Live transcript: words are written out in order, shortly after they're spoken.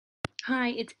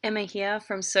Hi, it's Emma here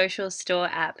from Social Store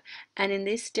app, and in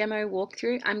this demo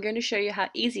walkthrough I'm going to show you how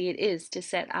easy it is to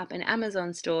set up an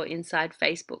Amazon store inside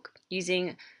Facebook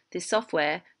using this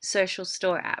software, Social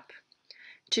Store app.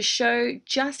 To show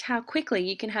just how quickly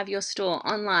you can have your store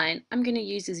online, I'm going to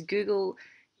use this Google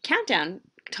countdown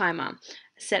timer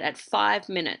set at 5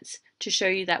 minutes to show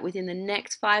you that within the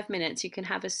next 5 minutes you can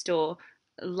have a store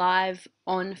live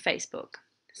on Facebook.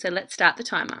 So let's start the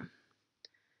timer.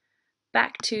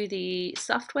 Back to the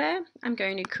software, I'm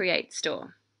going to create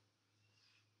store.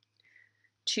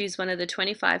 Choose one of the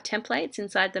 25 templates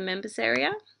inside the members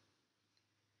area.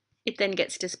 It then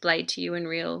gets displayed to you in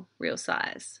real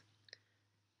size.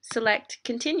 Select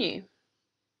continue.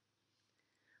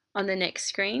 On the next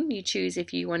screen, you choose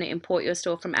if you want to import your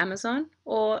store from Amazon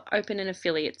or open an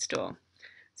affiliate store.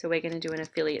 So we're going to do an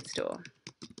affiliate store.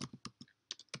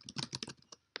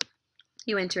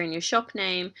 You enter in your shop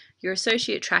name, your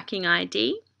associate tracking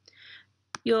ID,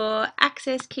 your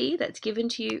access key that's given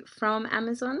to you from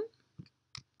Amazon,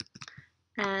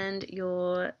 and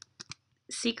your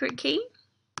secret key.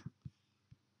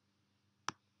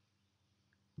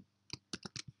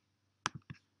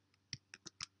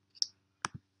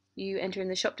 You enter in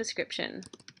the shop description.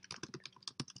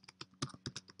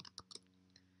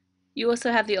 You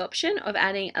also have the option of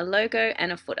adding a logo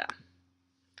and a footer.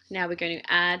 Now we're going to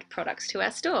add products to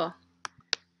our store.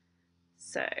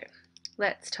 So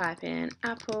let's type in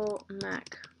Apple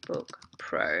MacBook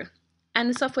Pro. And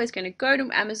the software is going to go to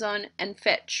Amazon and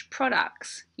fetch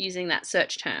products using that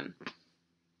search term.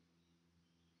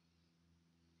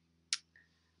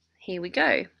 Here we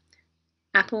go,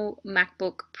 Apple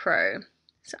MacBook Pro.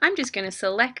 So I'm just going to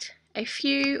select a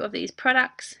few of these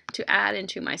products to add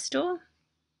into my store.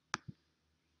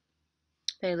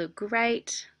 They look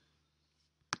great.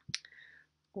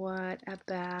 What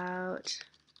about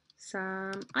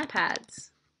some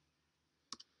iPads?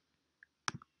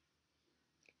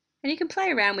 And you can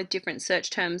play around with different search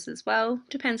terms as well.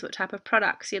 Depends what type of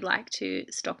products you'd like to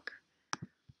stock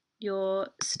your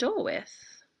store with.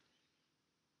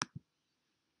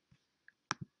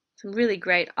 Some really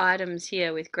great items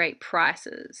here with great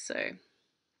prices. So,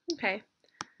 okay,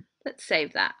 let's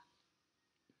save that.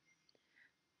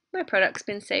 My product's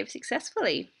been saved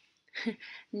successfully.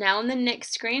 Now on the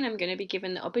next screen, I'm going to be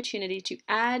given the opportunity to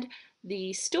add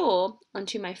the store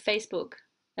onto my Facebook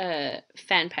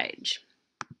fan page.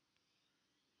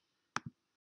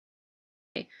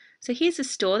 So here's a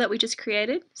store that we just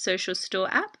created, Social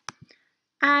Store app.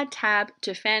 Add tab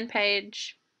to fan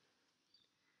page.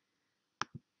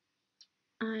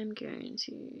 I'm going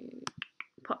to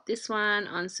pop this one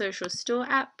on Social Store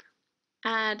app.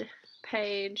 Add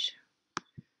page.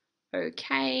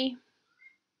 Okay.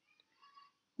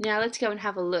 Now let's go and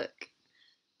have a look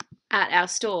at our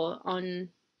store on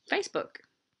Facebook.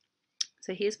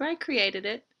 So here's where I created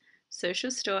it, Social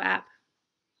Store app.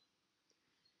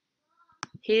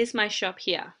 Here's my shop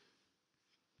here.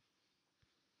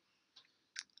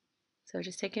 So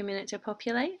just take a minute to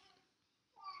populate.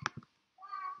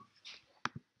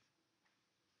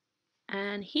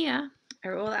 And here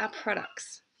are all our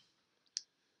products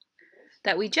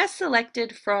that we just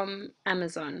selected from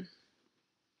Amazon.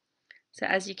 So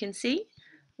as you can see,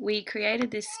 we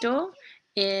created this store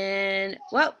in,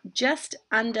 well, just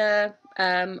under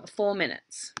 4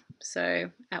 minutes. So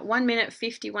at 1 minute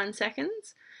 51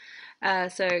 seconds.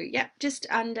 So yeah, just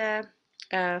under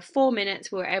 4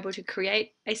 minutes we were able to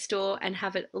create a store and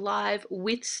have it live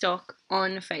with stock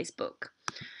on Facebook.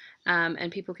 And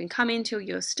people can come into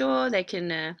your store, they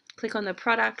can click on the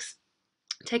products,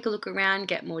 take a look around,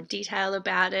 get more detail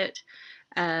about it,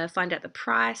 find out the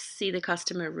price, see the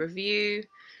customer review.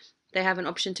 They have an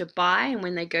option to buy, and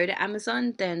when they go to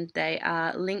Amazon, then they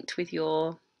are linked with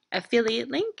your affiliate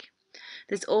link.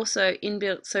 There's also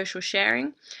inbuilt social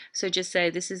sharing. So just say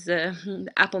this is the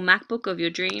Apple MacBook of your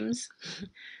dreams.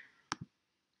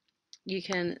 You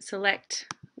can select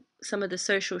some of the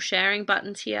social sharing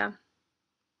buttons here.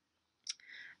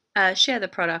 Share the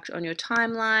product on your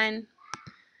timeline,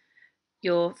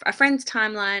 a friend's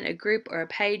timeline, a group or a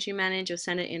page you manage, or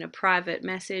send it in a private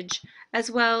message,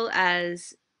 as well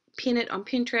as pin it on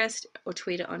Pinterest or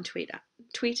tweet it on Twitter.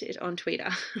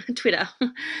 Twitter.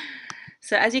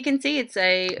 So as you can see, it's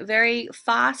a very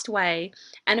fast way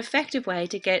and effective way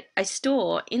to get a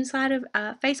store inside of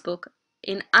Facebook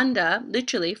in under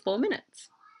literally 4 minutes.